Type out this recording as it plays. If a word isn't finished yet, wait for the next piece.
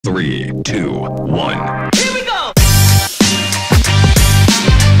3, 2, 1. Here we go!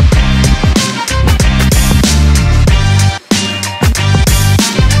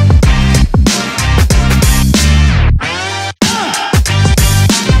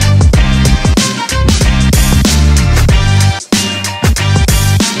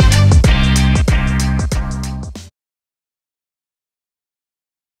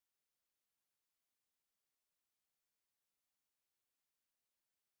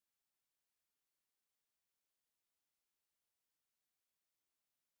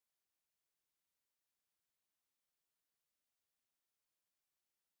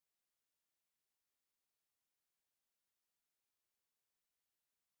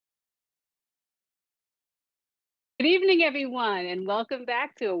 Good evening, everyone, and welcome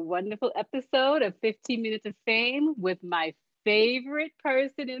back to a wonderful episode of 15 Minutes of Fame with my favorite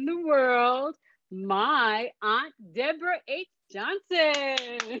person in the world, my Aunt Deborah H.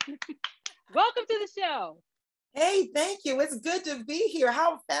 Johnson. Welcome to the show. Hey, thank you. It's good to be here.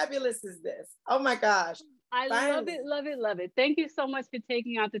 How fabulous is this? Oh my gosh. I love it, love it, love it. Thank you so much for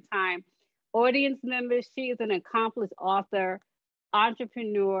taking out the time. Audience members, she is an accomplished author,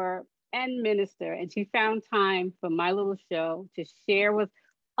 entrepreneur, and minister, and she found time for my little show to share with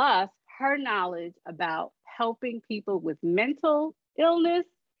us her knowledge about helping people with mental illness,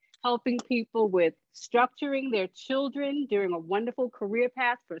 helping people with structuring their children during a wonderful career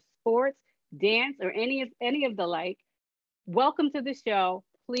path for sports, dance, or any of the like. Welcome to the show.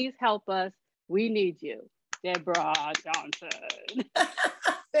 Please help us. We need you, Deborah Johnson.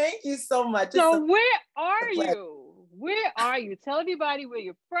 Thank you so much. So where are you? Where are you? Tell everybody where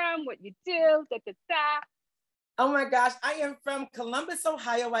you're from, what you do, Oh my gosh, I am from Columbus,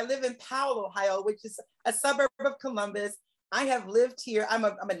 Ohio. I live in Powell, Ohio, which is a suburb of Columbus. I have lived here. I'm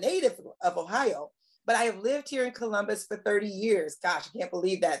a native of Ohio, but I have lived here in Columbus for 30 years. Gosh, I can't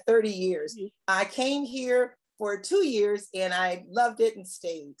believe that, 30 years. I came here for 2 years and I loved it and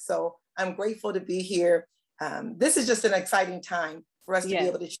stayed. So I'm grateful to be here. This is just an exciting time for us to be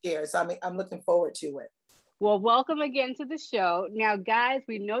able to share. So I'm looking forward to it. Well, welcome again to the show. Now, guys,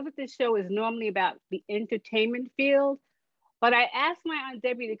 we know that this show is normally about the entertainment field, but I asked my Aunt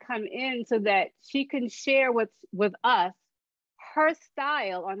Debbie to come in so that she can share with us her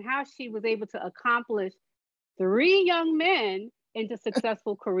style on how she was able to accomplish 3 young men into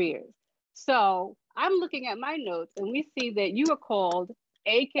successful careers. So I'm looking at my notes and we see that you are called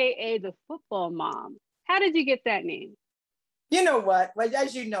AKA the football mom. How did you get that name? You know what? Well,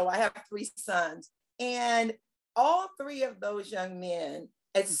 as you know, I have 3 sons. And all 3 of those young men,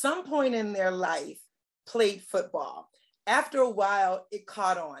 at some point in their life, played football. After a while, it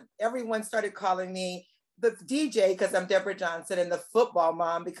caught on. Everyone started calling me the DJ because I'm Deborah Johnson and the football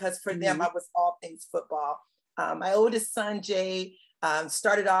mom because for them, I was all things football. My oldest son, Jay,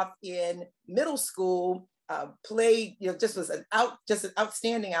 started off in middle school, played, just was an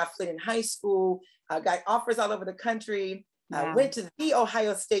outstanding athlete in high school, got offers all over the country. Went to the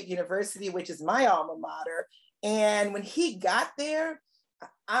Ohio State University, which is my alma mater. And when he got there,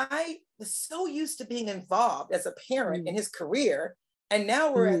 I was so used to being involved as a parent in his career. And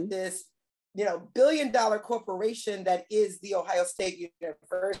now we're at this, billion-dollar corporation that is the Ohio State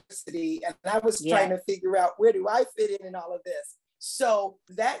University. And I was trying to figure out, where do I fit in all of this? So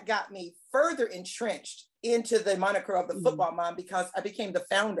that got me further entrenched into the moniker of the football mom because I became the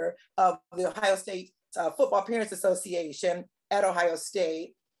founder of the Ohio State Football Parents Association at Ohio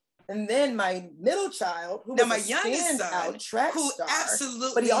State. And then my middle child, who was my youngest son, track who star,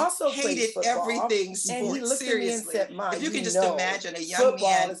 absolutely but he also hated everything sports. And he looked seriously. At me and said, "Mom, if you can just imagine a young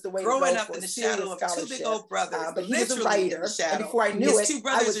man growing up in the shadow of 2 big old brothers, but he was a writer. And before I knew it,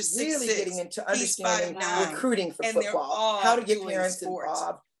 I was really getting into understanding recruiting for football, how to get parents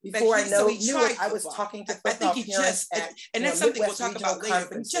involved." Before I knew it, I was talking to football parents and that's something we'll talk about later,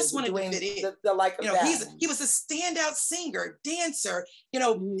 but just wanted to fit in. The like of that. He was a standout singer, dancer,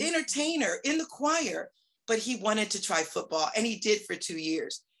 entertainer in the choir, but he wanted to try football and he did for 2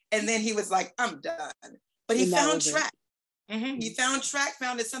 years. And then he was like, I'm done. But he found track. He found track,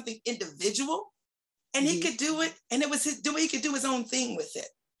 found it something individual and he could do it. And it was he could do his own thing with it.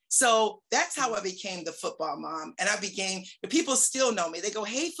 So that's how I became the football mom. And the people still know me. They go,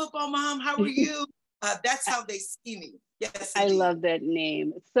 "Hey, football mom, how are you?" That's how they see me. Yes, I love that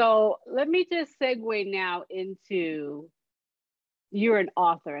name. So let me just segue now into, you're an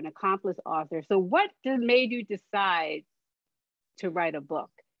author, an accomplished author. So what made you decide to write a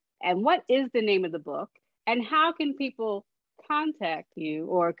book? And what is the name of the book? And how can people contact you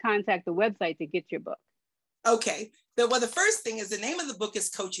or contact the website to get your book? Okay. The first thing is the name of the book is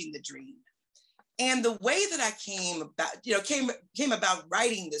Coaching the Dream. And the way that I came about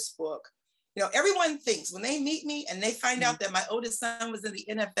writing this book, everyone thinks when they meet me and they find out that my oldest son was in the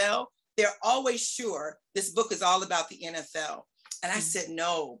NFL, they're always sure this book is all about the NFL. And I said,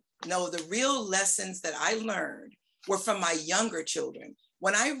 no, the real lessons that I learned were from my younger children.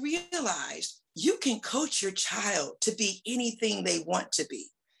 When I realized you can coach your child to be anything they want to be.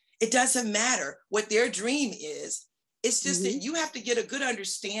 It doesn't matter what their dream is. It's just that you have to get a good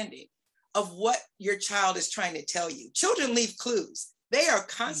understanding of what your child is trying to tell you. Children leave clues. They are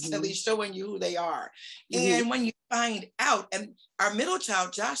constantly showing you who they are. And when you find out, and our middle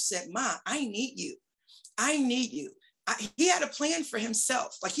child, Josh, said, Ma, I need you. I need you. He had a plan for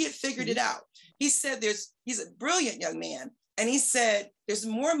himself. Like he had figured it out. He said, he's a brilliant young man. And he said, there's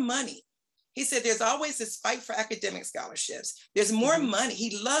more money. He said, there's always this fight for academic scholarships. There's more money.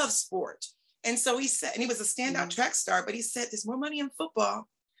 He loves sport. And so he said, and he was a standout track star, but he said, there's more money in football.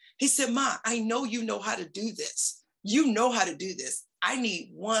 He said, Ma, I know you know how to do this. You know how to do this. I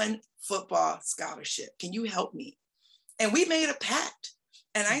need one football scholarship. Can you help me? And we made a pact.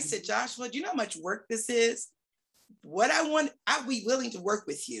 And I said, Joshua, do you know how much work this is? What I want, I'll be willing to work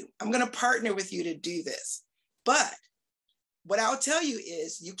with you. I'm going to partner with you to do this. But what I'll tell you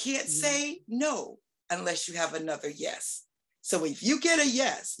is you can't say no unless you have another yes. So if you get a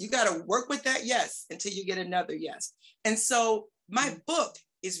yes, you got to work with that yes until you get another yes. And so my book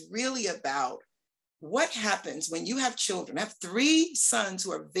is really about what happens when you have children. I have 3 sons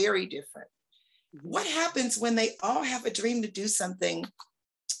who are very different. What happens when they all have a dream to do something?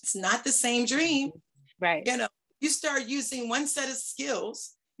 It's not the same dream. Right. You start using one set of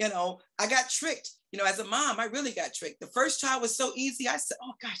skills. I got tricked. As a mom, I really got tricked. The first child was so easy. I said,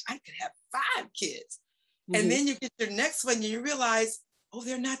 oh gosh, I could have 5 kids. And then you get your next one and you realize, oh,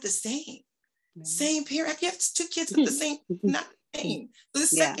 they're not the same. Same parent. I have 2 kids with the same, not the same. So the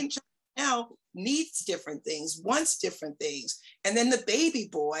second child now needs different things, wants different things. And then the baby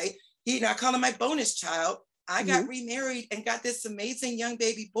boy, I call him my bonus child. I got remarried and got this amazing young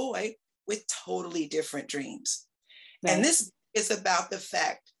baby boy with totally different dreams. Right. And this is about the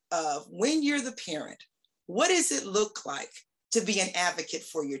fact of when you're the parent, what does it look like to be an advocate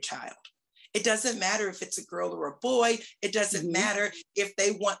for your child? It doesn't matter if it's a girl or a boy. It doesn't matter if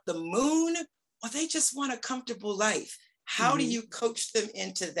they want the moon or they just want a comfortable life. How do you coach them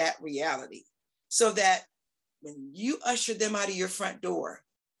into that reality so that when you usher them out of your front door,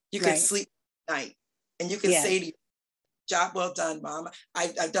 you can sleep at night and you can say to you, job well done, Mom.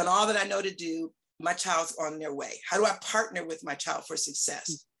 I've done all that I know to do. My child's on their way. How do I partner with my child for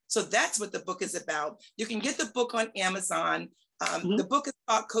success? So that's what the book is about. You can get the book on Amazon. The book is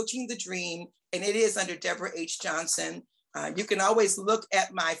called Coaching the Dream, and it is under Deborah H. Johnson. You can always look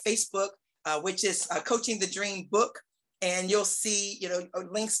at my Facebook, which is Coaching the Dream book, and you'll see,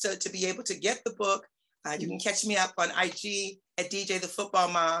 links to be able to get the book. You can catch me up on IG at DJ the Football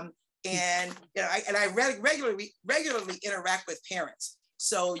Mom, and I regularly interact with parents.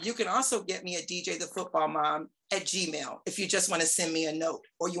 So you can also get me at DJ the Football Mom at Gmail if you just want to send me a note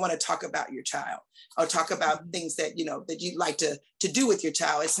or you want to talk about your child or talk about things that that you'd like to do with your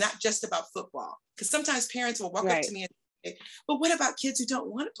child. It's not just about football, because sometimes parents will walk up to me and say, "But what about kids who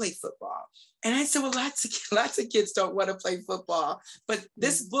don't want to play football?" And I said, "Well, lots of kids don't want to play football, but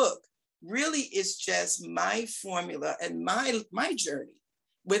this book really is just my formula and my journey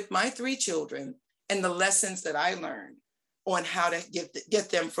with my 3 children and the lessons that I learned on how to get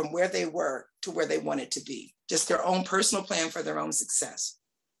them from where they were to where they wanted to be, just their own personal plan for their own success."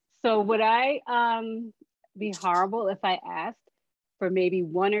 So would I be horrible if I asked for maybe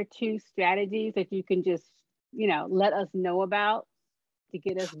 1 or 2 strategies that you can just, let us know about to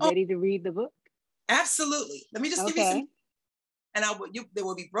get us ready to read the book? Absolutely. Let me just give you some, and they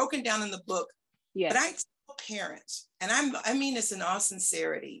will be broken down in the book. But I tell parents, and I mean this in all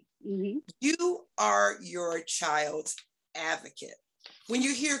sincerity, you are your child's advocate. When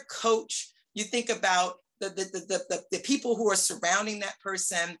you hear coach, you think about the people who are surrounding that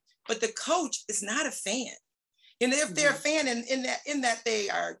person, but the coach is not a fan. And if they're a fan in that they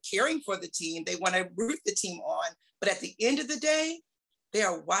are caring for the team, they want to root the team on, but at the end of the day, they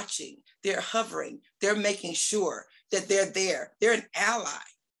are watching, they're hovering, they're making sure that they're there. They're an ally.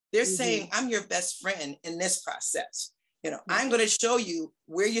 They're saying, I'm your best friend in this process. I'm going to show you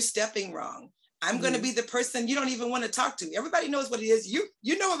where you're stepping wrong. I'm going to be the person you don't even want to talk to. Everybody knows what it is.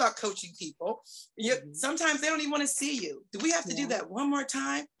 You know about coaching people. Sometimes they don't even want to see you. Do we have to do that one more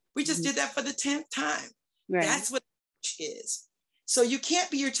time? We just did that for the 10th time. Right. That's what coach is. So you can't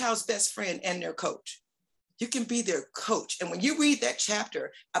be your child's best friend and their coach. You can be their coach. And when you read that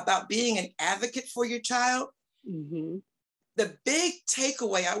chapter about being an advocate for your child, the big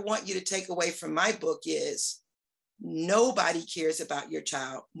takeaway I want you to take away from my book is nobody cares about your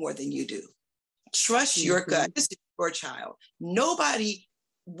child more than you do. Trust your gut. This is your child. Nobody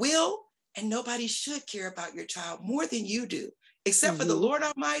will and nobody should care about your child more than you do, except for the Lord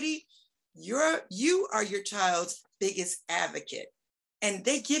Almighty. You are your child's biggest advocate, and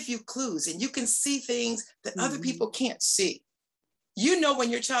they give you clues, and you can see things that other people can't see. You know when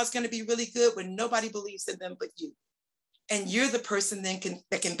your child's going to be really good when nobody believes in them but you, and you're the person then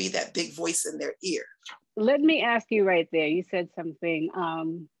that can be that big voice in their ear. Let me ask you right there. You said something.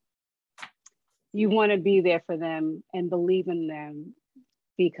 You want to be there for them and believe in them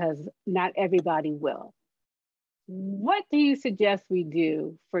because not everybody will. What do you suggest we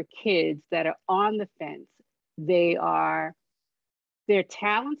do for kids that are on the fence? They're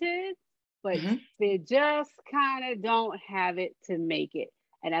talented, but they just kind of don't have it to make it.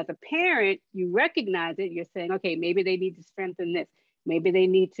 And as a parent, you recognize it. You're saying, okay, maybe they need to strengthen this. Maybe they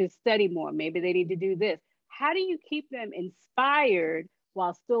need to study more. Maybe they need to do this. How do you keep them inspired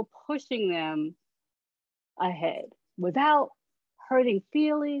while still pushing them ahead without hurting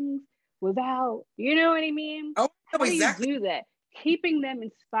feelings, without, you know what I mean? Oh, How exactly. do you do that? Keeping them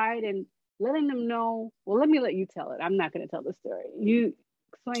inspired and letting them know, well, let me let you tell it. I'm not going to tell the story. You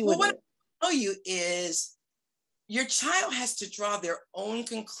explain what I tell you is your child has to draw their own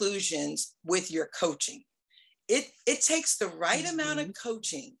conclusions with your coaching. It takes the right amount of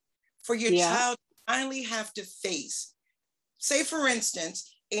coaching for your child to finally have to face, say for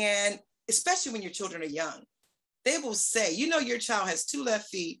instance, and especially when your children are young, they will say, you know, your child has 2 left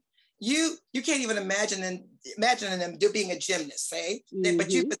feet. You can't even imagine them being a gymnast, say,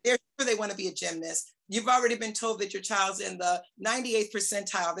 but they're sure they want to be a gymnast. You've already been told that your child's in the 98th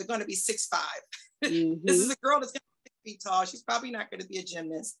percentile. They're going to be 6'5". This is a girl that's going to be 6 feet tall. She's probably not going to be a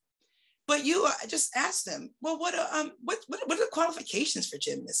gymnast. But you just ask them, well, what are the qualifications for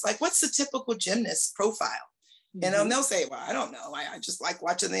gymnasts? Like, what's the typical gymnast profile? And they'll say, well, I don't know. I just like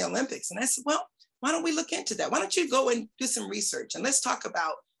watching the Olympics. And I said, well, why don't we look into that? Why don't you go and do some research and let's talk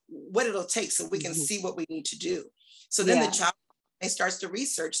about what it'll take so we can see what we need to do. So then the child, they starts to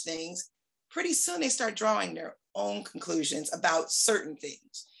research things. Pretty soon they start drawing their own conclusions about certain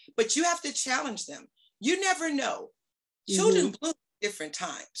things. But you have to challenge them. You never know. Children bloom at different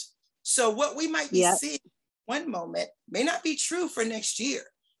times. So what we might be seeing one moment may not be true for next year.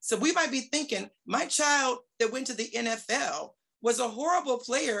 So we might be thinking, my child that went to the NFL was a horrible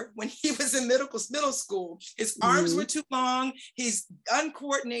player when he was in middle school. His arms were too long. He's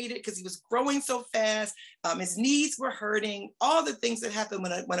uncoordinated because he was growing so fast. His knees were hurting, all the things that happen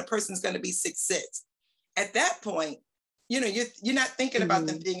when a person's going to be 6'6". At that point, you know, you're not thinking about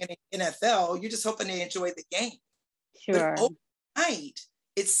them being in the NFL. You're just hoping they enjoy the game. Sure. But overnight,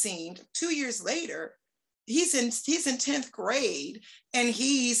 it seemed 2 years later, he's in 10th grade and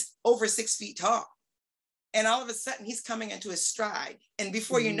he's over 6 feet tall. And all of a sudden he's coming into his stride. And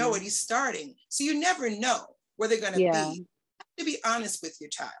before you know it, he's starting. So you never know where they're going to be. You have to be honest with your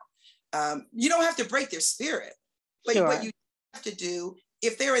child. You don't have to break their spirit, but what you have to do,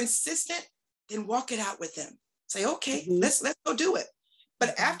 if they're insistent, then walk it out with them. Say, okay, let's go do it.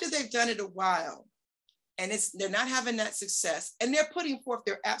 But after they've done it a while and they're not having that success and they're putting forth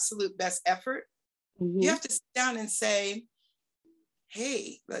their absolute best effort, you have to sit down and say,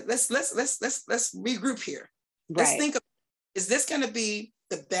 hey, let's regroup here. Let's think of, is this going to be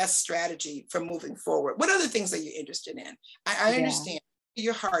the best strategy for moving forward? What other things are you interested in? I understand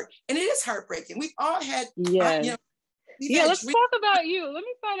your heart, and it is heartbreaking. We've all had, let's talk about you. Let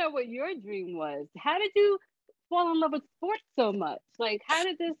me find out what your dream was. How did you fall in love with sports so much? Like, how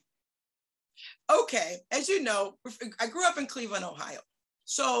did this? Okay, as you know, I grew up in Cleveland, Ohio.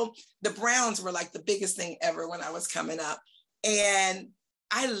 So the Browns were like the biggest thing ever when I was coming up. And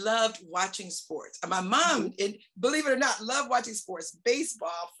I loved watching sports. And my mom, believe it or not, loved watching sports,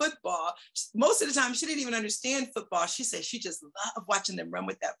 baseball, football. Most of the time, she didn't even understand football. She said she just loved watching them run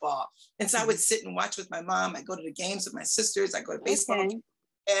with that ball. And so I would sit and watch with my mom. I go to the games with my sisters. I go to baseball games.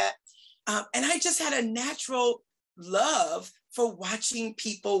 And I just had a natural love for watching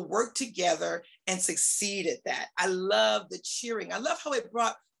people work together and succeed at that. I love the cheering. I love how it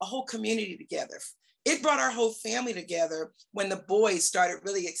brought a whole community together. It brought our whole family together when the boys started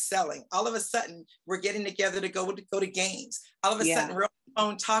really excelling. All of a sudden, we're getting together to go to games. All of a sudden, we're on the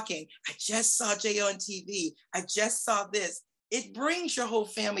phone talking. I just saw Jay on TV. I just saw this. It brings your whole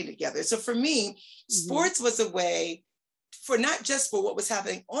family together. So for me, sports was a way for not just for what was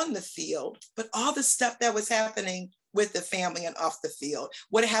happening on the field, but all the stuff that was happening with the family and off the field.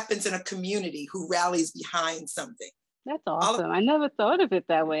 What happens in a community who rallies behind something. That's awesome. I never thought of it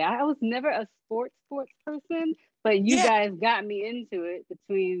that way. I was never a sports person, But you Yeah, guys got me into it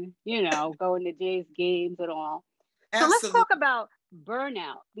between, going to Jay's games and all. So let's absolutely. talk about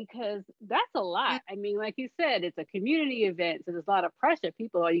burnout, because that's a lot. I mean, like you said, it's a community event, so there's a lot of pressure.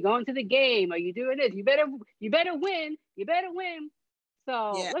 People, are you going to the game? Are you doing this? You better win. You better win.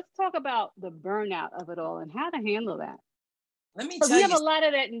 So Yeah. let's talk about the burnout of it all and how to handle that. Let me Because tell we have you, a lot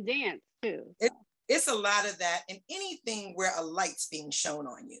of that in dance too. it, it's a lot of that in anything where a light's being shown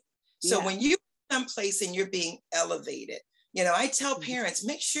on you. So Yeah. when you someplace and you're being elevated, I tell parents,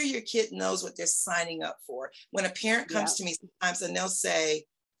 make sure your kid knows what they're signing up for. When a parent comes to me sometimes and they'll say,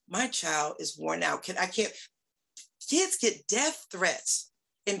 my child is worn out. I can't, kids get death threats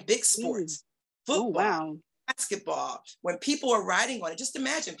in big sports, Oh, football, wow. basketball, when people are riding on it. Just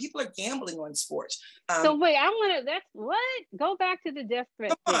imagine, people are gambling on sports. So wait, I want to, that's what? Go back to the death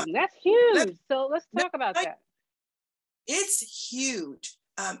threat Come on. thing. That's huge. So let's talk about that. It's huge.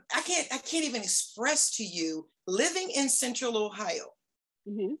 I can't even express to you, living in Central Ohio,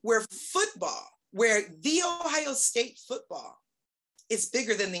 where the Ohio State football is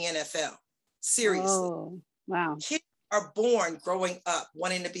bigger than the NFL. Seriously. Oh, wow. Kids are born growing up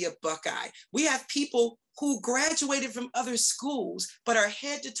wanting to be a Buckeye. We have people who graduated from other schools, but are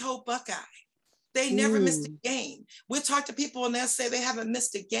head to toe Buckeye. They never missed a game. We'll talk to people and they'll say they haven't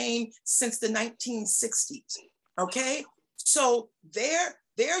missed a game since the 1960s. Okay. So their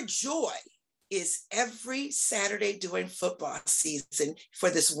joy is every Saturday during football season for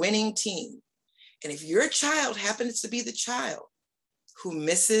this winning team. And if your child happens to be the child who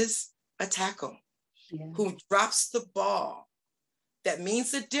misses a tackle, who drops the ball, that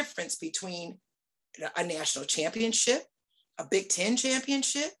means the difference between a national championship, a Big Ten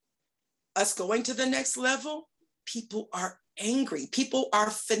championship, us going to the next level. People are angry. People are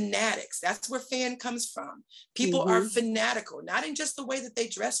fanatics. That's where fan comes from. People are fanatical, not in just the way that they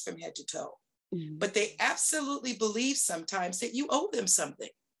dress from head to toe, but they absolutely believe sometimes that you owe them something.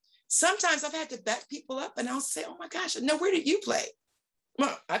 Sometimes I've had to back people up and I'll say, oh my gosh, no, where did you play?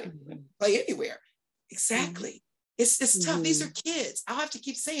 Well, I didn't play anywhere. Exactly. It's tough. These are kids. I'll have to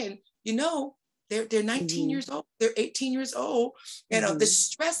keep saying, they're 19 years old. They're 18 years old. The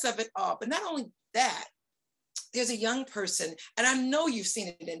stress of it all. But not only that, there's a young person, and I know you've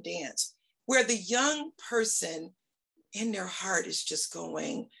seen it in dance, where the young person in their heart is just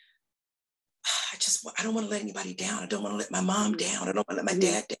going, I don't want to let anybody down. I don't want to let my mom down. I don't want to let my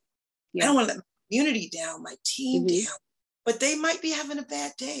dad down. I don't want to let my community down, my team down. But they might be having a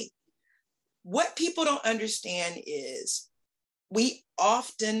bad day. What people don't understand is we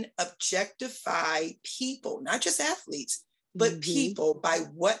often objectify people, not just athletes, but people by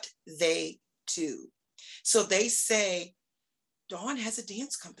what they do. So they say, Dawn has a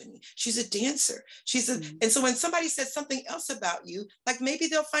dance company. She's a dancer. And so when somebody says something else about you, like maybe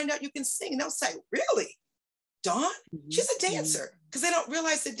they'll find out you can sing and they'll say, really? Dawn? She's a dancer. Because they don't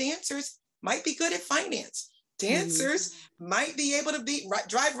realize that dancers might be good at finance. Dancers might be able to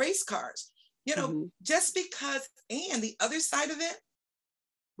drive race cars. Just because, and the other side of it,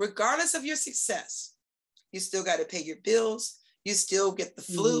 regardless of your success, you still got to pay your bills. You still get the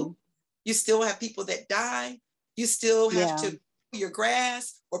flu. You still have people that die. You still have to mow your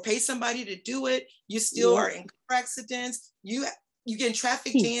grass or pay somebody to do it. You still are in car accidents. You get in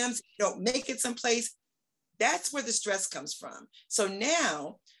traffic jams. You don't make it someplace. That's where the stress comes from. So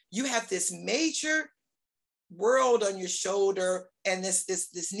now you have this major world on your shoulder and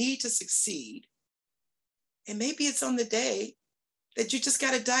this need to succeed. And maybe it's on the day that you just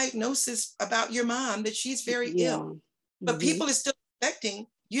got a diagnosis about your mom that she's very ill. But people are still expecting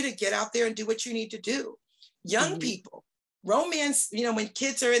you to get out there and do what you need to do. Young people, romance, when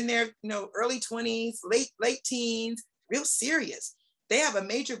kids are in their, early 20s, late teens, real serious. They have a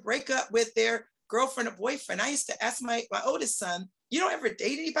major breakup with their girlfriend or boyfriend. I used to ask my oldest son, you don't ever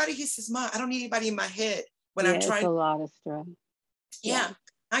date anybody? He says, Mom, I don't need anybody in my head when I'm trying. It's a lot of stress. Yeah.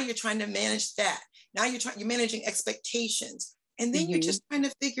 Now you're trying to manage that. Now you're managing expectations. And then you're just trying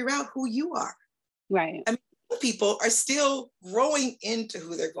to figure out who you are. Right. I mean, people are still growing into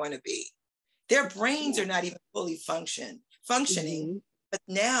who they're going to be. Their brains are not even fully functioning, but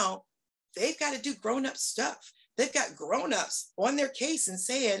now they've got to do grown-up stuff. They've got grown-ups on their case and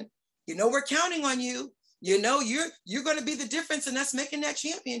saying, we're counting on you. You're going to be the difference in us making that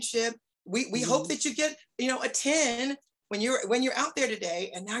championship. We hope that you get, a 10 when you're out there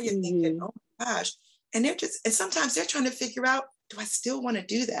today. And now you're thinking, oh my gosh. And sometimes they're trying to figure out, do I still want to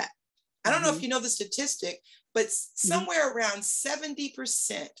do that? I don't know if you know the statistic, but somewhere around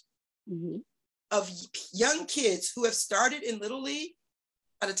 70% of young kids who have started in Little League,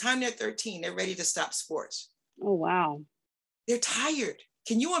 by the time they're 13, they're ready to stop sports. Oh, wow. They're tired.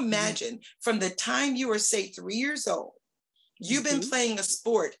 Can you imagine from the time you were, say, 3 years old, you've been playing a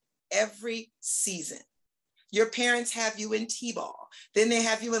sport every season. Your parents have you in t-ball, then they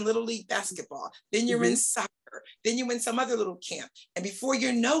have you in Little League basketball, then you're in soccer, then you're in some other little camp. And before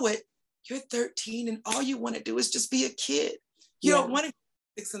you know it, you're 13 and all you want to do is just be a kid. You don't want to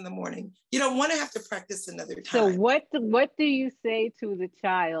 6 a.m. You don't want to have to practice another time. So what do you say to the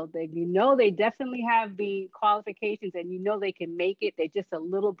child that you know they definitely have the qualifications and you know they can make it, they're just a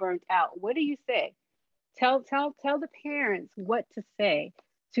little burnt out? What do you say? Tell the parents what to say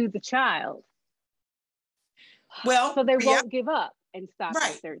to the child. Well, so they won't give up and stop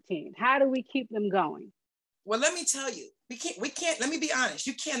at 13. How do we keep them going? Well, let me tell you, we can't, let me be honest,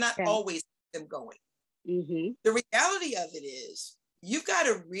 you cannot always keep them going. The reality of it is you've got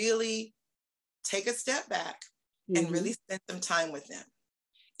to really take a step back and really spend some time with them.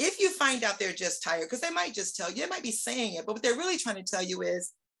 If you find out they're just tired, because they might just tell you, they might be saying it, but what they're really trying to tell you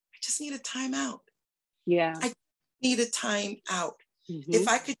is, I just need a timeout. Yeah. I need a time out. If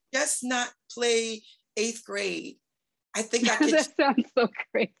I could just not play 8th grade, I think I could. That sounds so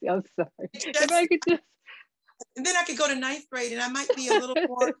crazy. I'm sorry. If I could just. And then I could go to 9th grade and I might be a little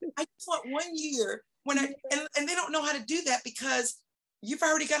more, I just want 1 year when and they don't know how to do that because you've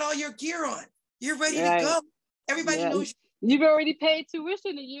already got all your gear on. You're ready to go. Everybody knows you've already paid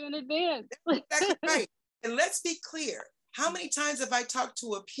tuition a year in advance. Exactly right. And let's be clear. How many times have I talked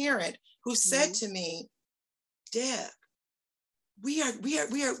to a parent who said to me, Deb,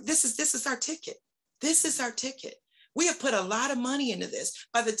 this is our ticket. This is our ticket. We have put a lot of money into this.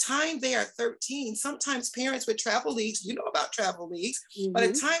 By the time they are 13, sometimes parents with travel leagues, you know about travel leagues, by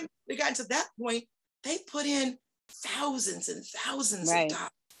the time they got to that point, they put in thousands and thousands of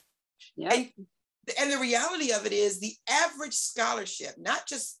dollars. Yep. And the reality of it is the average scholarship, I'm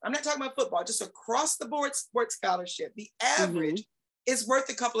not talking about football, just across the board sports scholarship, the average is worth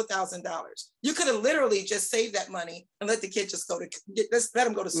a couple of $1,000s. You could have literally just saved that money and let the kid just let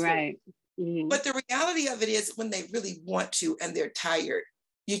them go to school. Right. But the reality of it is when they really want to and they're tired,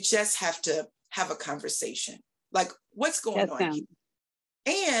 you just have to have a conversation. Like, what's going on here?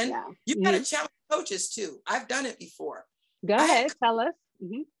 And you've got to challenge coaches too. I've done it before. Go ahead, tell us.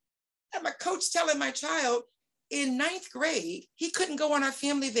 I had my coach telling my child in 9th grade, he couldn't go on our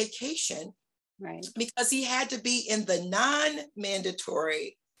family vacation because he had to be in the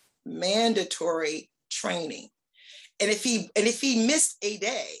non-mandatory, mandatory training. And if he missed a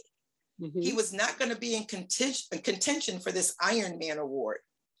day, he was not going to be in contention for this Ironman award.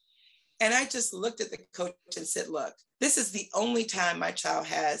 And I just looked at the coach and said, look, this is the only time my child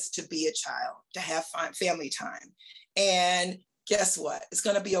has to be a child, to have family time. And guess what? It's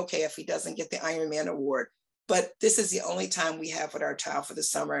going to be okay if he doesn't get the Ironman award. But this is the only time we have with our child for the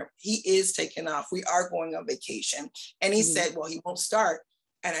summer. He is taking off. We are going on vacation. And he said, well, he won't start.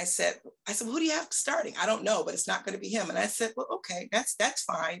 And I said, well, who do you have starting? I don't know, but it's not going to be him. And I said, well, okay, that's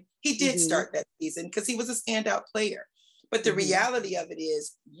fine. He did start that season because he was a standout player. But the reality of it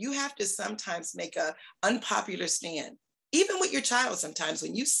is you have to sometimes make an unpopular stand, even with your child. Sometimes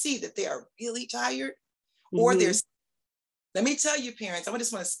when you see that they are really tired or let me tell you, parents, I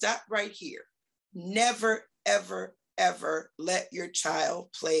just want to stop right here. Never, ever, ever let your child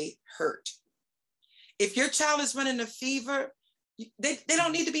play hurt. If your child is running a fever, they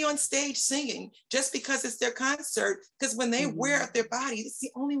don't need to be on stage singing just because it's their concert, because when they wear out their body, it's the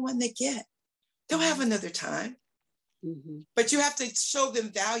only one they get. They'll have another time. But you have to show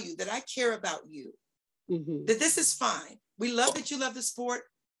them value, that I care about you, that this is fine. We love that you love the sport,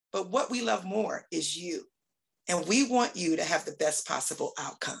 but what we love more is you. And we want you to have the best possible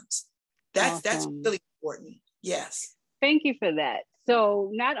outcomes. That's really important. Yes. Thank you for that. So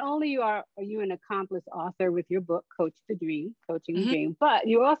not only are you an accomplished author with your book, Coaching the Dream, but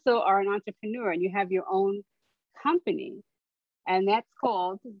you also are an entrepreneur and you have your own company. And that's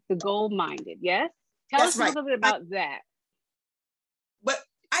called The Goal Minded. Yes? Tell us a little bit about that. But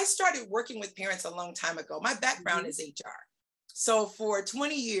I started working with parents a long time ago. My background is HR. So for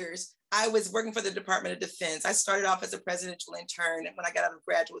 20 years, I was working for the Department of Defense. I started off as a presidential intern when I got out of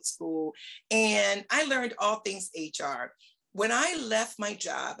graduate school, and I learned all things HR. When I left my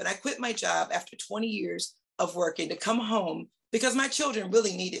job, and I quit my job after 20 years of working to come home, because my children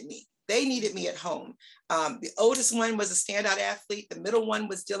really needed me. They needed me at home. The oldest one was a standout athlete. The middle one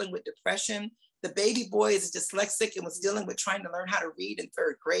was dealing with depression. The baby boy is dyslexic and was dealing with trying to learn how to read in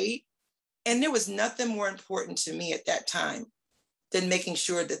 3rd grade. And there was nothing more important to me at that time than making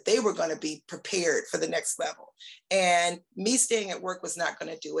sure that they were going to be prepared for the next level. And me staying at work was not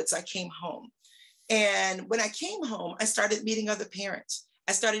going to do it. So I came home. And when I came home, I started meeting other parents.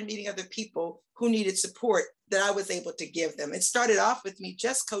 I started meeting other people who needed support that I was able to give them. It started off with me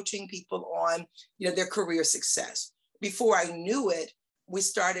just coaching people on, their career success. Before I knew it, we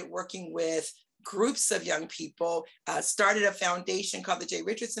started working with groups of young people, started a foundation called the J.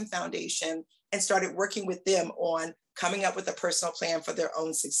 Richardson Foundation, and started working with them on coming up with a personal plan for their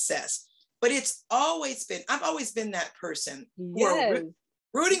own success. But I've always been that person who are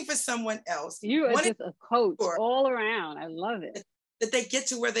rooting for someone else. You are just a coach all around. I love it. That they get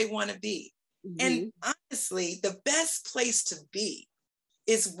to where they want to be. Mm-hmm. And honestly, the best place to be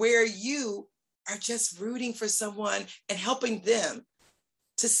is where you are just rooting for someone and helping them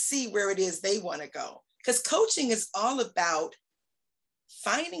to see where it is they want to go. Because coaching is all about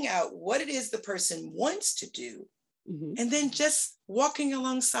finding out what it is the person wants to do, and then just walking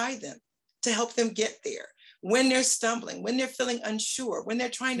alongside them to help them get there. When they're stumbling, when they're feeling unsure, when they're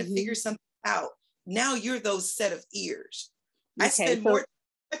trying to figure something out, now you're those set of ears. Okay, I spend much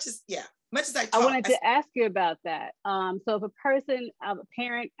as I talk. I wanted to ask you about that. So if a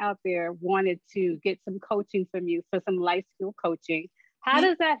parent out there wanted to get some coaching from you for some life skill coaching, how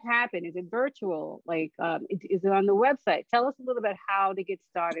does that happen? Is it virtual? Is it on the website? Tell us a little bit how to get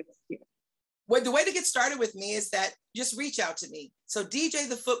started with you. Well, the way to get started with me is that just reach out to me. So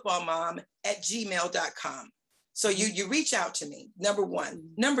djthefootballmom@gmail.com. So you reach out to me, number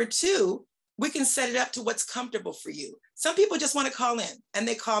one. Number two, we can set it up to what's comfortable for you. Some people just want to call in and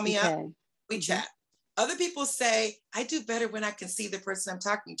they call me up, we chat. Other people say, I do better when I can see the person I'm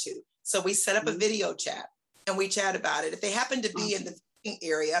talking to. So we set up a video chat and we chat about it. If they happen to be in the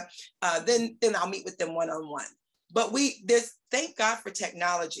area, then I'll meet with them one-on-one. But thank God for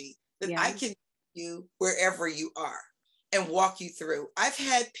technology that I can meet you wherever you are and walk you through. I've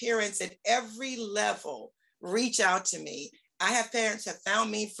had parents at every level reach out to me. I have parents have found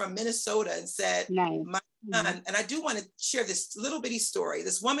me from Minnesota and said, my son, and I do want to share this little bitty story.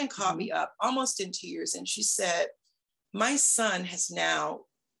 This woman called me up almost in tears and she said, my son has now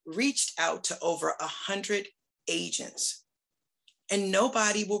reached out to over 100 agents and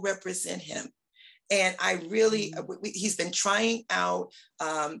nobody will represent him. And I really, he's been trying out,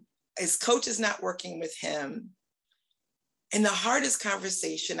 his coach is not working with him. And the hardest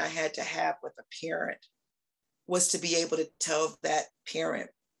conversation I had to have with a parent was to be able to tell that parent,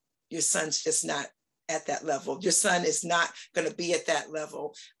 your son's just not at that level. Your son is not going to be at that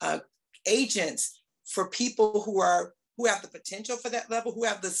level. Agents, for people who have the potential for that level, who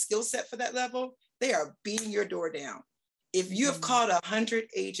have the skill set for that level, they are beating your door down. If you have called 100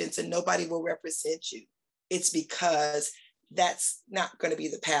 agents and nobody will represent you, it's because that's not going to be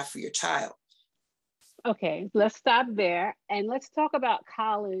the path for your child. Okay, let's stop there and let's talk about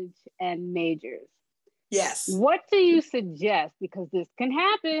college and majors. Yes. What do you suggest? Because this can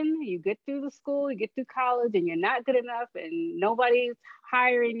happen. You get through the school, you get through college, and you're not good enough and nobody's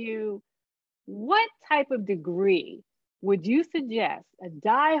hiring you. What type of degree would you suggest a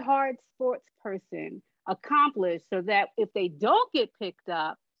diehard sports person accomplish so that if they don't get picked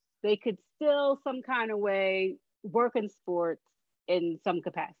up, they could still some kind of way work in sports in some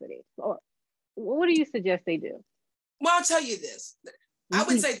capacity? Or what do you suggest they do? Well, I'll tell you this. I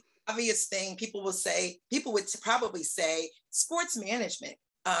would say the obvious thing people would probably say sports management,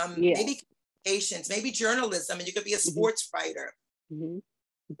 maybe communications, maybe journalism, and you could be a sports writer.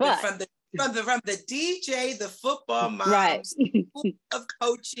 But from the DJ, the football moms, of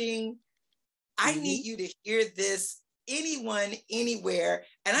coaching, I need you to hear this, anyone, anywhere.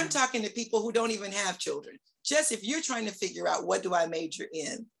 And I'm talking to people who don't even have children. Just if you're trying to figure out what do I major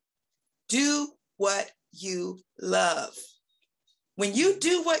in, do what you love. When you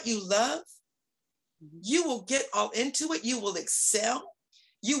do what you love, you will get all into it. You will excel.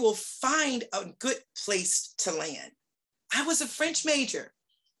 You will find a good place to land. I was a French major.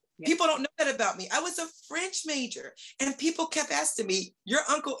 People don't know that about me. I was a French major. And people kept asking me, your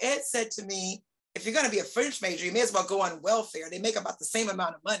Uncle Ed said to me, if you're going to be a French major, you may as well go on welfare. They make about the same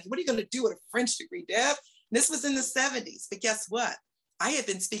amount of money. What are you going to do with a French degree, Deb? And this was in the 70s. But guess what? I had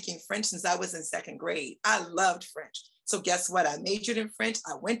been speaking French since I was in second grade. I loved French. So guess what? I majored in French.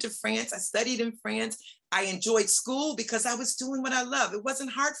 I went to France. I studied in France. I enjoyed school because I was doing what I love. It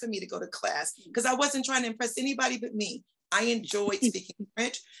wasn't hard for me to go to class because I wasn't trying to impress anybody but me. I enjoyed speaking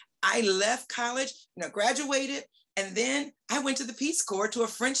French. I left college, graduated, and then I went to the Peace Corps to a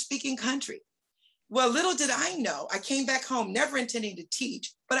French-speaking country. Well, little did I know, I came back home never intending to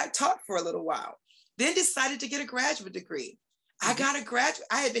teach, but I taught for a little while. Then decided to get a graduate degree. I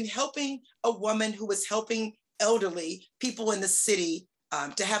had been helping a woman who was helping elderly people in the city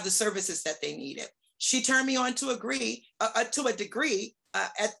to have the services that they needed. She turned me on to a degree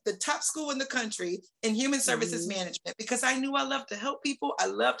at the top school in the country in human services management because I knew I loved to help people. I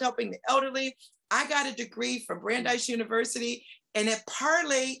loved helping the elderly. I got a degree from Brandeis University, and it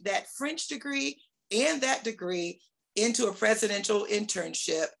parlayed that French degree and that degree into a presidential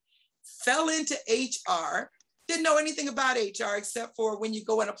internship, fell into HR, didn't know anything about HR except for when you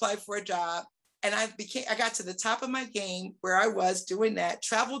go and apply for a job. And I got to the top of my game where I was doing that,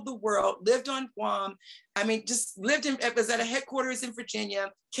 traveled the world, lived on Guam. I mean, just was at a headquarters in Virginia,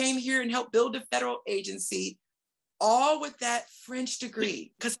 came here and helped build a federal agency, all with that French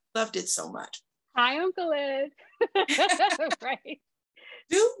degree because I loved it so much. Hi, Uncle Ed. Right.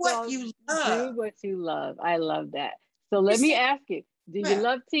 Do what you love. Do what you love. I love that. So let me ask you, do you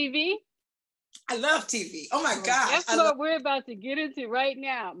love TV? I love TV. Oh my gosh. That's what we're about to get into right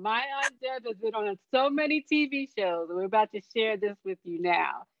now. My Aunt Deb has been on so many TV shows. We're about to share this with you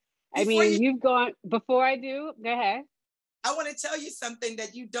now. Before I do, go ahead. I want to tell you something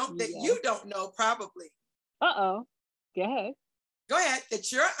that you don't know probably. Uh-oh. Go ahead. Go ahead.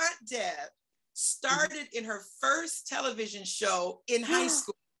 That your Aunt Deb started in her first television show in high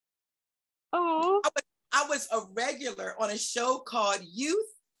school. Oh. I was a regular on a show called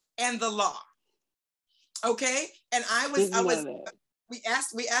Youth and the Law. Okay. And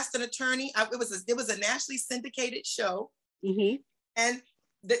we asked an attorney. It was a nationally syndicated show. And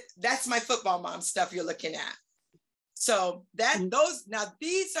that's my football mom stuff you're looking at. So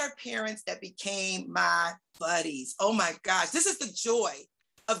these are parents that became my buddies. Oh my gosh. This is the joy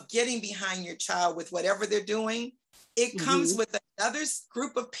of getting behind your child with whatever they're doing. It comes with another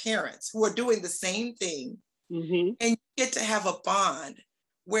group of parents who are doing the same thing. And you get to have a bond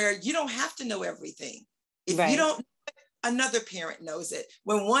where you don't have to know everything. If you don't know it, another parent knows it.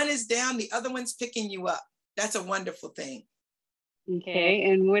 When one is down, the other one's picking you up. That's a wonderful thing. Okay.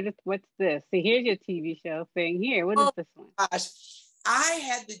 And what's this? So here's your TV show thing here. What is this one? Gosh, I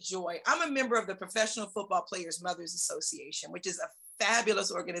had the joy. I'm a member of the Professional Football Players Mothers Association, which is a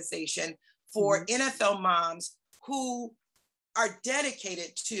fabulous organization for NFL moms who are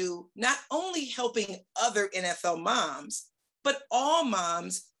dedicated to not only helping other NFL moms, but all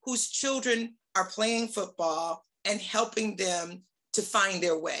moms whose children are playing football and helping them to find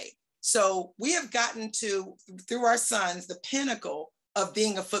their way. So we have gotten to, through our sons, the pinnacle of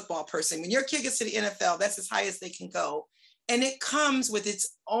being a football person. When your kid gets to the NFL, that's as high as they can go. And it comes with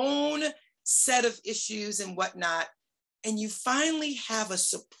its own set of issues and whatnot. And you finally have a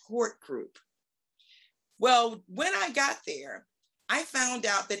support group. Well, when I got there, I found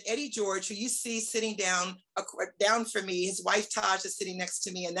out that Eddie George, who you see sitting down from me, his wife Taj is sitting next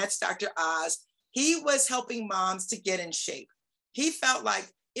to me, and that's Dr. Oz. He was helping moms to get in shape. He felt like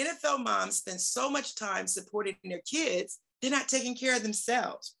NFL moms spend so much time supporting their kids, they're not taking care of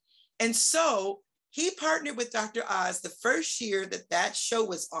themselves. And so he partnered with Dr. Oz the first year that show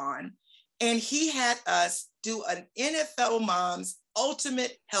was on, and he had us do an NFL Moms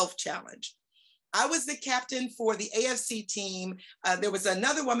Ultimate Health Challenge. I was the captain for the AFC team. There was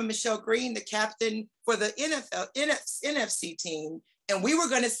another woman, Michelle Green, the captain for the NFC team. And we were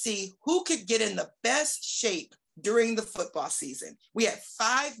going to see who could get in the best shape during the football season. We had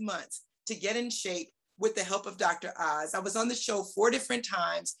 5 months to get in shape with the help of Dr. Oz. I was on the show 4 different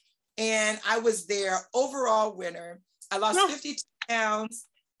times, and I was their overall winner. I lost 52 pounds.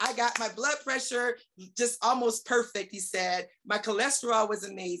 I got my blood pressure just almost perfect, he said. My cholesterol was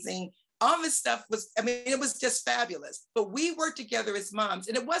amazing. All this stuff it was just fabulous. But we worked together as moms,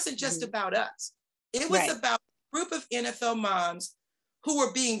 and it wasn't just about us. It was about a group of NFL moms who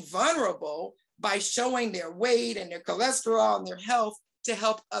were being vulnerable by showing their weight and their cholesterol and their health to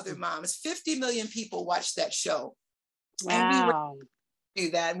help other moms. 50 million people watched that show. Wow. And we were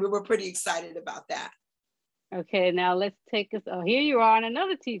do that, and we were pretty excited about that. Okay, now let's take us. Oh, here you are on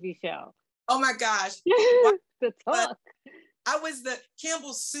another TV show. Oh my gosh. The talk. I was the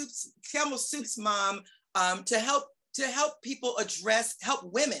Campbell Soup's mom to help people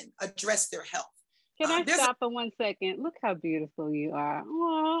help women address their health. Can I stop for 1 second? Look how beautiful you are.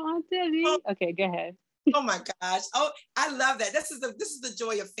 Oh, Aunt Debbie. Okay, go ahead. Oh my gosh. Oh, I love that. This is the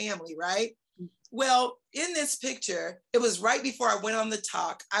joy of family, right? Well, in this picture, it was right before I went on the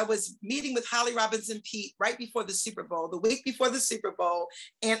talk. I was meeting with Holly Robinson Peete right before the Super Bowl, the week before the Super Bowl,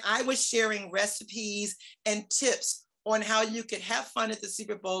 and I was sharing recipes and tips on how you could have fun at the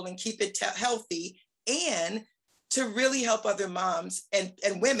Super Bowl and keep it healthy, and to really help other moms and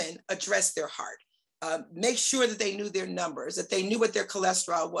women address their heart. Make sure that they knew their numbers, that they knew what their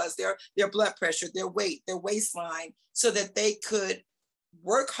cholesterol was, their blood pressure, their weight, their waistline, so that they could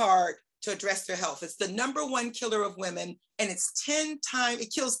work hard to address their health. It's the #1 killer of women, and it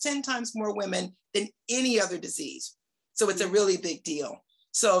kills 10 times more women than any other disease. So it's a really big deal.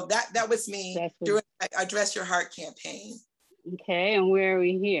 So that was me during our Dress Your Heart campaign. Okay, and where are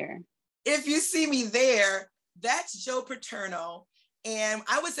we here? If you see me there, that's Joe Paterno. And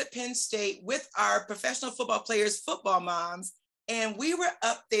I was at Penn State with our professional football players, football moms. And we were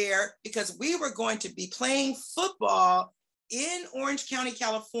up there because we were going to be playing football in Orange County,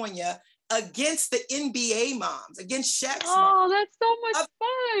 California, against the NBA moms, against Shaq's moms. Oh, that's so much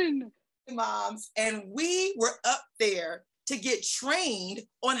fun. Moms. And we were up there to get trained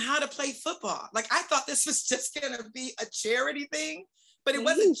on how to play football. Like, I thought this was just going to be a charity thing, but it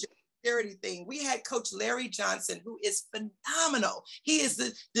wasn't just a charity thing. We had Coach Larry Johnson, who is phenomenal. He is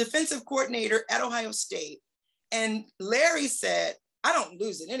the defensive coordinator at Ohio State. And Larry said, I don't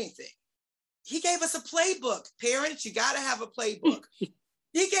lose in anything. He gave us a playbook. Parents, you got to have a playbook.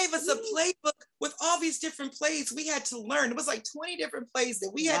 He gave us a playbook with all these different plays we had to learn. It was like 20 different plays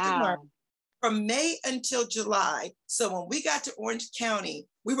that we had to learn from May until July. So when we got to Orange County,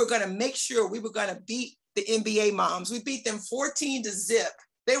 we were going to make sure we were going to beat the NBA moms. We beat them 14-0.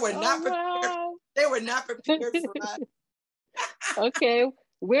 They were not prepared. Wow. They were not prepared for us. Okay,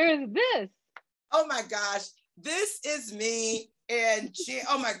 where is this? Oh my gosh, this is me and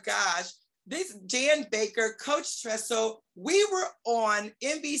oh my gosh, this Jan Baker, Coach Tressel. We were on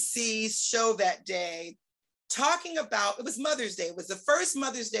NBC's show that day talking about, it was Mother's Day. It was the first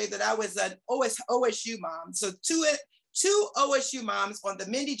Mother's Day that I was an OSU mom. So two OSU moms on the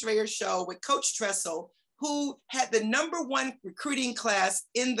Mindy Dreyer show with Coach Tressel, who had the #1 recruiting class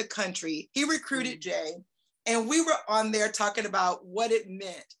in the country. He recruited Jay, and we were on there talking about what it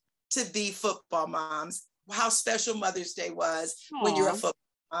meant to be football moms, how special Mother's Day was when you're a football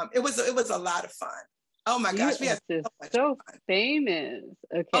mom. It was a lot of fun. Oh my gosh, we had so much fun. Famous.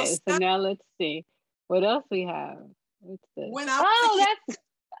 Okay, so now let's see what else we have. What's this?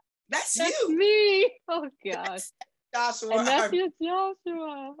 That's you. Me. Oh gosh. Joshua. And that's your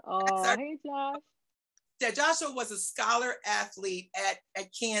Joshua. Oh, hey Josh. Yeah, Joshua was a scholar athlete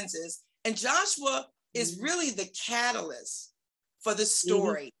at Kansas, and Joshua is really the catalyst for the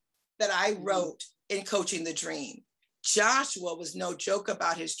story that I wrote in Coaching the Dream. Joshua was no joke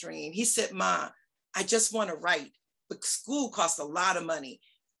about his dream. He said, Ma, I just want to write, but school costs a lot of money.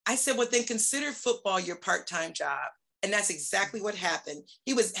 I said, well, then consider football your part-time job. And that's exactly what happened.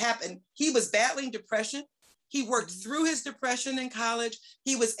 He was battling depression. He worked through his depression in college.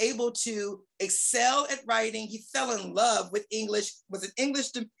 He was able to excel at writing. He fell in love with English, was an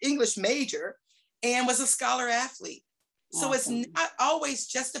English major, and was a scholar athlete. So it's not always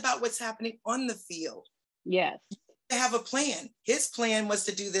just about what's happening on the field. Yes. To have a plan. His plan was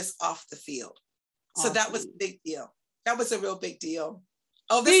to do this off the field. So that was a big deal. That was a real big deal.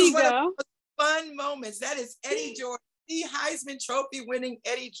 Oh, this is one of the fun moments. That is Eddie George, the Heisman Trophy winning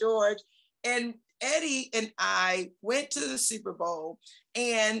Eddie George. And Eddie and I went to the Super Bowl,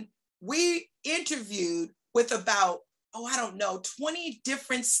 and we interviewed with about, 20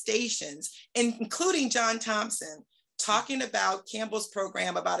 different stations, including John Thompson, talking about Campbell's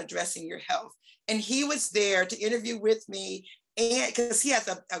program about addressing your health. And he was there to interview with me, and because he has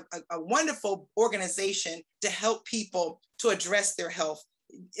a wonderful organization to help people to address their health.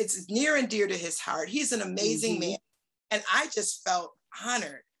 It's near and dear to his heart. He's an amazing man. And I just felt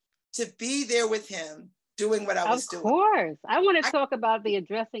honored to be there with him doing what I was doing. Of course. I want to talk about the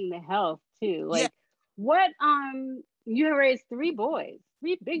addressing the health too. Like what, you raised 3 boys,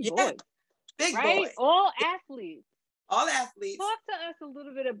 3 big boys. Big right? boys. All athletes. All athletes. Talk to us a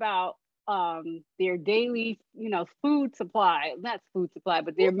little bit about their daily, food supply, not food supply,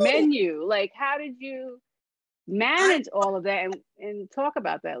 but their menu. Like, how did you manage all of that and talk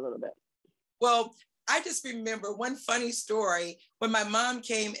about that a little bit? Well, I just remember one funny story when my mom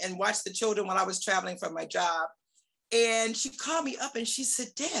came and watched the children while I was traveling from my job. And she called me up and she said,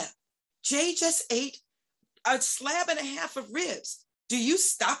 Deb, Jay just ate a slab and a half of ribs. Do you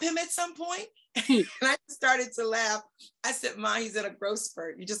stop him at some point? And I started to laugh. I said, Ma, he's in a growth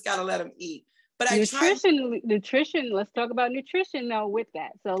spurt. You just got to let him eat. But nutrition. Let's talk about nutrition though with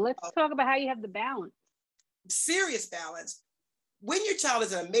that. So let's talk about how you have the balance. Serious balance. When your child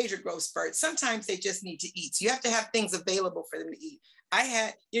is in a major growth spurt, sometimes they just need to eat. So you have to have things available for them to eat.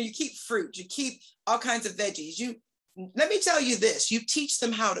 You keep fruit, you keep all kinds of veggies. Let me tell you this, you teach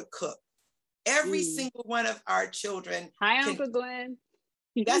them how to cook. Every single one of our children. Hi, Uncle Glenn.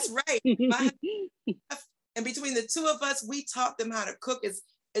 That's right. And between the two of us, we taught them how to cook.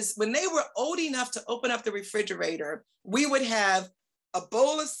 Is when they were old enough to open up the refrigerator, we would have a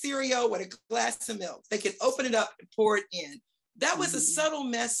bowl of cereal with a glass of milk. They could open it up and pour it in. That was a subtle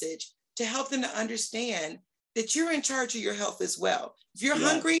message to help them to understand that you're in charge of your health as well. If you're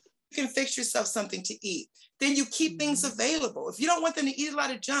hungry, can fix yourself something to eat. Then you keep things available. If you don't want them to eat a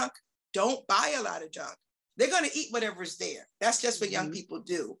lot of junk, don't buy a lot of junk. They're going to eat whatever's there. That's just what young people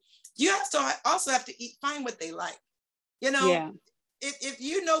do. You have to also have to find what they like. You know, if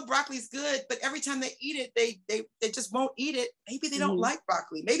you know broccoli's good, but every time they eat it, they just won't eat it. Maybe they don't like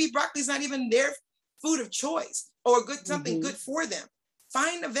broccoli. Maybe broccoli's not even their food of choice or something good for them.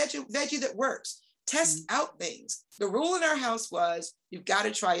 Find a veggie that works. Test out things. The rule in our house was you've got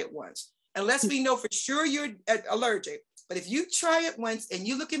to try it once. Unless we know for sure you're allergic. But if you try it once and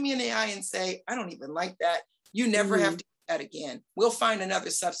you look at me in the eye and say, I don't even like that, you never have to do that again. We'll find another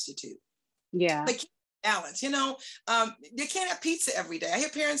substitute. Yeah. But keep balance, you know, they can't have pizza every day. I hear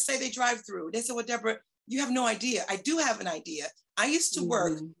parents say they drive through. They say, well, Deborah, you have no idea. I do have an idea. I used to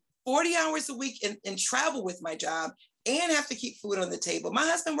work 40 hours a week and travel with my job and have to keep food on the table. My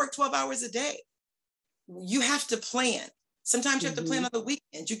husband worked 12 hours a day. You have to plan. Sometimes you have to plan on the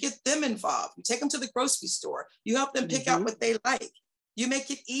weekends. You get them involved. You take them to the grocery store. You help them pick out what they like. You make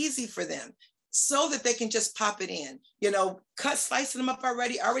it easy for them so that they can just pop it in. You know, slicing them up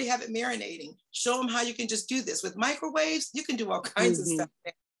already have it marinating. Show them how you can just do this. With microwaves, you can do all kinds of stuff.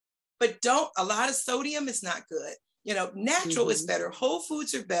 But a lot of sodium is not good. You know, natural is better. Whole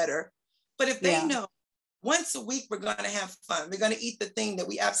foods are better. But if they know once a week, we're going to have fun. We're going to eat the thing that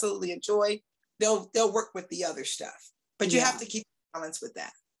we absolutely enjoy. They'll work with the other stuff. But you have to keep balance with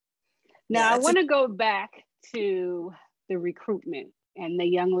that. Now, I want to go back to the recruitment and the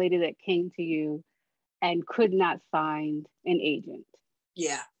young lady that came to you and could not find an agent.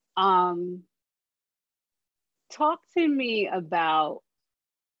 Yeah. Talk to me about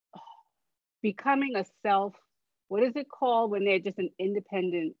becoming what is it called when they're just an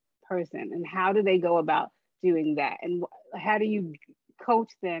independent person? And how do they go about doing that? And how do you coach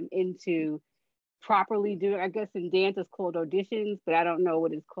them into properly doing, I guess in dance it's called auditions, but I don't know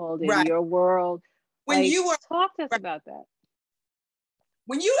what it's called in your world. Talk to us about that.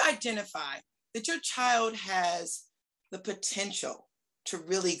 When you identify that your child has the potential to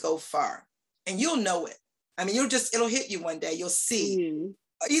really go far, and you'll know it. I mean, it'll hit you one day. You'll see.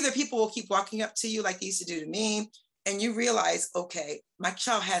 Either people will keep walking up to you like they used to do to me, and you realize, okay, my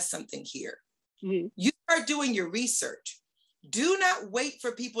child has something here. You start doing your research. Do not wait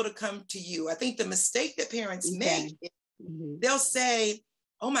for people to come to you. I think the mistake that parents make is they'll say,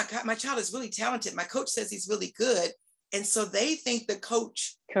 oh my God, my child is really talented. My coach says he's really good. And so they think the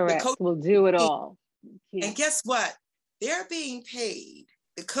coach will do it all. And guess what? They're being paid,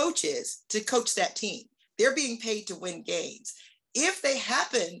 the coaches, to coach that team. They're being paid to win games. If they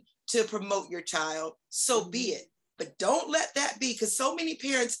happen to promote your child, so be it. But don't let that be, because so many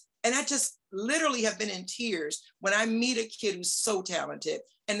parents, and I just literally have been in tears when I meet a kid who's so talented.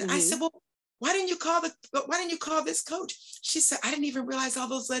 And I said, well, why didn't you call this coach? She said, I didn't even realize all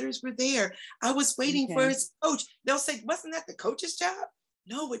those letters were there. I was waiting for his coach. They'll say, wasn't that the coach's job?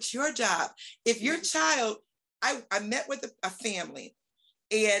 No, it's your job. If your child, I met with a family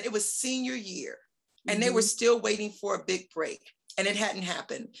and it was senior year and they were still waiting for a big break and it hadn't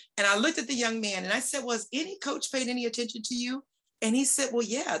happened. And I looked at the young man and I said, was any coach paid any attention to you? And he said, well,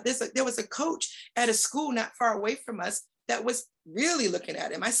 yeah, there was a coach at a school not far away from us that was really looking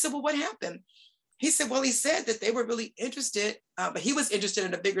at him. I said, well, what happened? He said, well, he said that they were really interested, but he was interested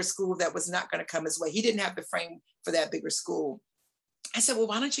in a bigger school that was not going to come his way. He didn't have the frame for that bigger school. I said, well,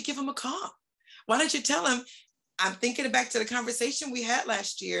 why don't you give him a call? Why don't you tell him, I'm thinking back to the conversation we had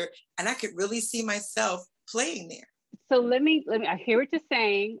last year, and I could really see myself playing there. So let me, I hear what you're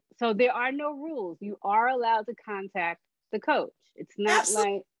saying. So there are no rules. You are allowed to contact the coach. It's not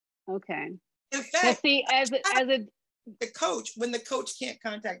like, okay. In fact, see, the coach, when the coach can't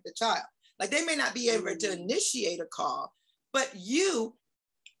contact the child, like they may not be able to initiate a call, but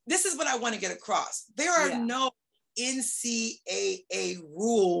this is what I want to get across. There are no NCAA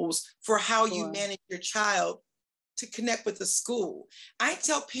rules for how you manage your child to connect with the school. I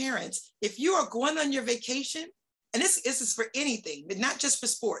tell parents, if you are going on your vacation, and this is for anything, but not just for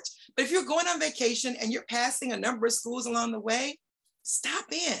sports, but if you're going on vacation and you're passing a number of schools along the way, stop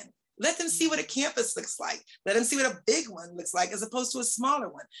in. Let them see what a campus looks like. Let them see what a big one looks like as opposed to a smaller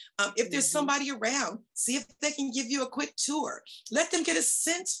one. If there's somebody around, see if they can give you a quick tour. Let them get a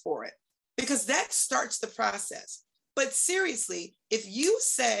sense for it, because that starts the process. But seriously, if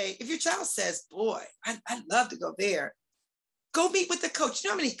your child says, boy, I'd love to go there, Go meet with the coach. You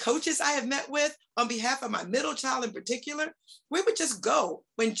know how many coaches I have met with on behalf of my middle child in particular? We would just go.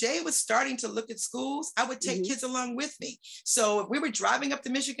 When Jay was starting to look at schools, I would take kids along with me. So if we were driving up to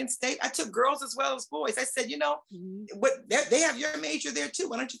Michigan State, I took girls as well as boys. I said, you know, what they have your major there too.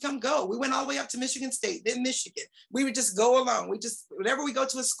 Why don't you come go? We went all the way up to Michigan State, then Michigan. We would just go along. Whenever we go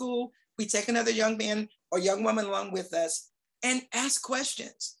to a school, we take another young man or young woman along with us and ask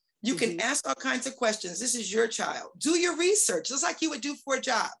questions. You can ask all kinds of questions. This is your child. Do your research, just like you would do for a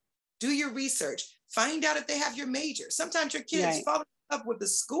job. Do your research. Find out if they have your major. Sometimes your kids fall in love with the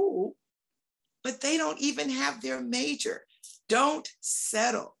school, but they don't even have their major. Don't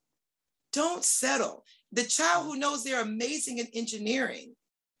settle. Don't settle. The child who knows they're amazing in engineering,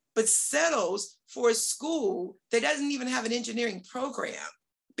 but settles for a school that doesn't even have an engineering program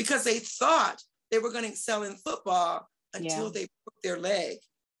because they thought they were going to excel in football until they broke their leg.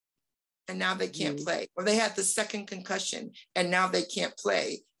 And now they can't play. Or they had the second concussion and now they can't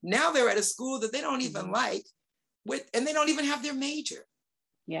play. Now they're at a school that they don't even like and they don't even have their major.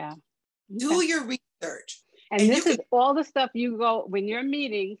 Yeah. Okay. Do your research. And this is all the stuff you go, when your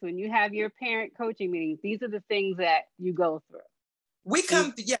meetings, when you have your parent coaching meetings, these are the things that you go through. What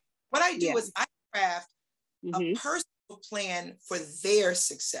I do is I craft a personal plan for their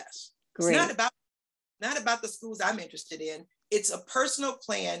success. Great. It's not about the schools I'm interested in. It's a personal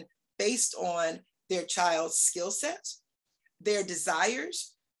plan based on their child's skill sets, their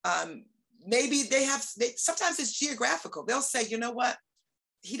desires. Maybe sometimes it's geographical. They'll say, you know what?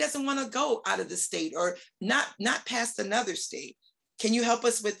 He doesn't want to go out of the state or not past another state. Can you help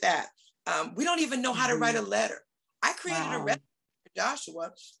us with that? We don't even know how to write a letter. I created a resume for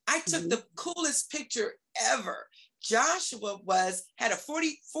Joshua. I took the coolest picture ever. Joshua had a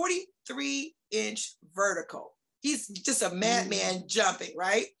 43-inch vertical. He's just a madman jumping,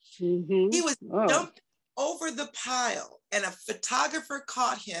 right? He was jumping over the pile and a photographer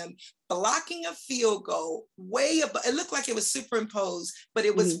caught him blocking a field goal way above. It looked like it was superimposed, but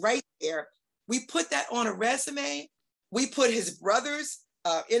it was right there. We put that on a resume. We put his brother's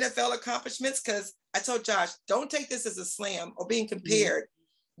NFL accomplishments because I told Josh, don't take this as a slam or being compared.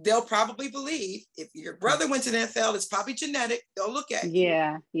 They'll probably believe if your brother went to the NFL, it's probably genetic. They'll look at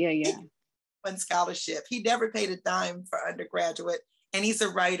you. One scholarship. He never paid a dime for undergraduate, and he's a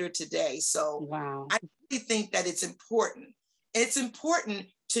writer today. So I really think that it's important. It's important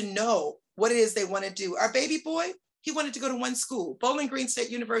to know what it is they want to do. Our baby boy, he wanted to go to one school, Bowling Green State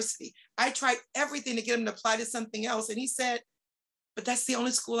University. I tried everything to get him to apply to something else, and he said, but that's the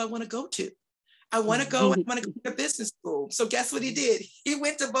only school I want to go to. I want to go to business school. So guess what he did? He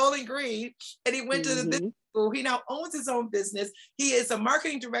went to Bowling Green and he went to the business school. He now owns his own business. He is a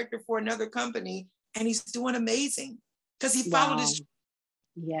marketing director for another company and he's doing amazing because he followed his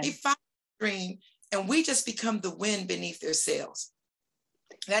he followed his dream, and we just become the wind beneath their sails.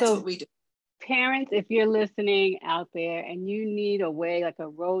 That's what we do. Parents, if you're listening out there and you need a way, like a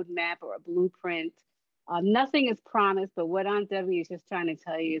roadmap or a blueprint, nothing is promised, but what Aunt Debbie is just trying to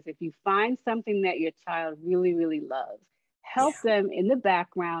tell you is if you find something that your child really, really loves, help them in the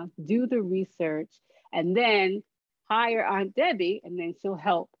background, do the research, and then hire Aunt Debbie, and then she'll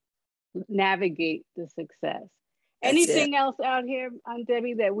help navigate the success. Anything else out here, Aunt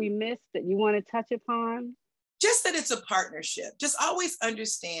Debbie, that we missed that you want to touch upon? Just that it's a partnership. Just always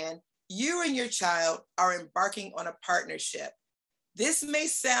understand you and your child are embarking on a partnership. This may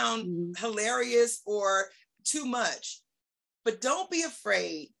sound hilarious or too much, but don't be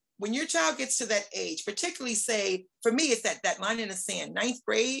afraid when your child gets to that age, particularly say, for me, it's that line in the sand, 9th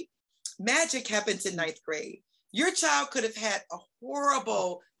grade. Magic happens in 9th grade. Your child could have had a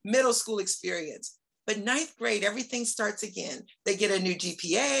horrible middle school experience, but 9th grade, everything starts again. They get a new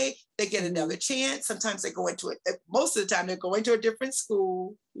GPA, they get another chance. Sometimes they go into it. Most of the time they're going to a different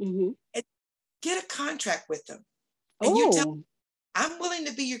school and get a contract with them. And you tell them, I'm willing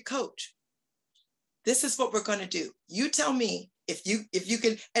to be your coach. This is what we're going to do. You tell me if you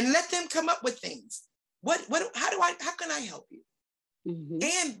can, and let them come up with things. How can I help you?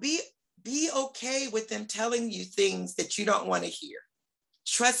 And be okay with them telling you things that you don't want to hear.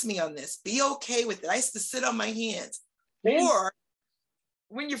 Trust me on this. Be okay with it. I used to sit on my hands. Or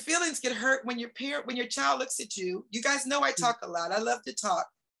when your feelings get hurt, when your child looks at you, you guys know I talk a lot. I love to talk,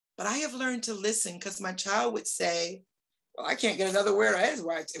 but I have learned to listen because my child would say, well, I can't get another word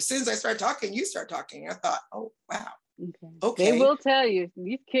edgewise. As soon as I start talking, you start talking. I thought, oh, wow. Okay. They will tell you.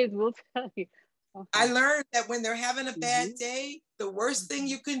 These kids will tell you. I learned that when they're having a bad day, the worst thing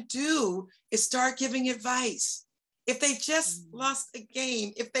you can do is start giving advice. If they just lost a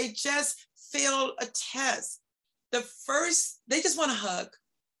game, if they just failed a test, they just want a hug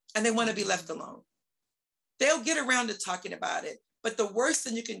and they want to be left alone. they'll get around to talking about it. But the worst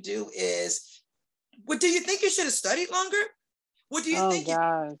thing you can do is, well, do you think you should have studied longer? What do you think?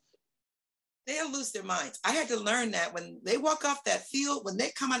 They'll lose their minds. I had to learn that when they walk off that field, when they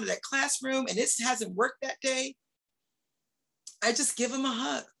come out of that classroom and it hasn't worked that day, I just give them a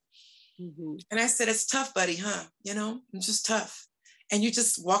hug. Mm-hmm. And I said, it's tough, buddy, huh? You know, it's just tough. And you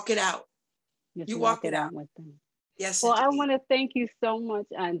just walk it out. You walk it out with them. Yes. Well, indeed. I want to thank you so much,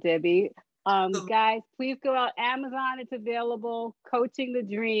 Aunt Debbie. Guys, please go out. Amazon, it's available. Coaching the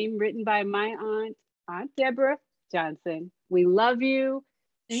Dream, written by my Aunt Deborah Johnson. We love you.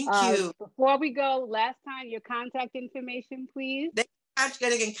 Thank you. Before we go, last time, your contact information, please. They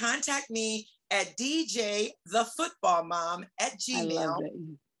can contact me at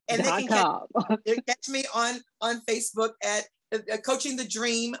djthefootballmom@gmail.com. And they can catch me on Facebook at Coaching the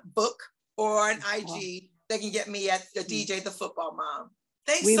Dream book, or on IG. They can get me at the DJ the Football Mom.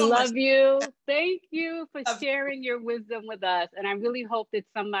 Thanks so much. We love you. Thank you for sharing your wisdom with us. And I really hope that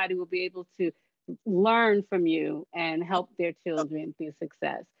somebody will be able to learn from you and help their children through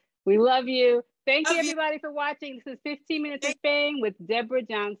success. We love you. Thank you, everybody, for watching. This is 15 Minutes of Fame with Deborah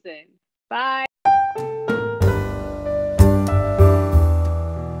Johnson. Bye.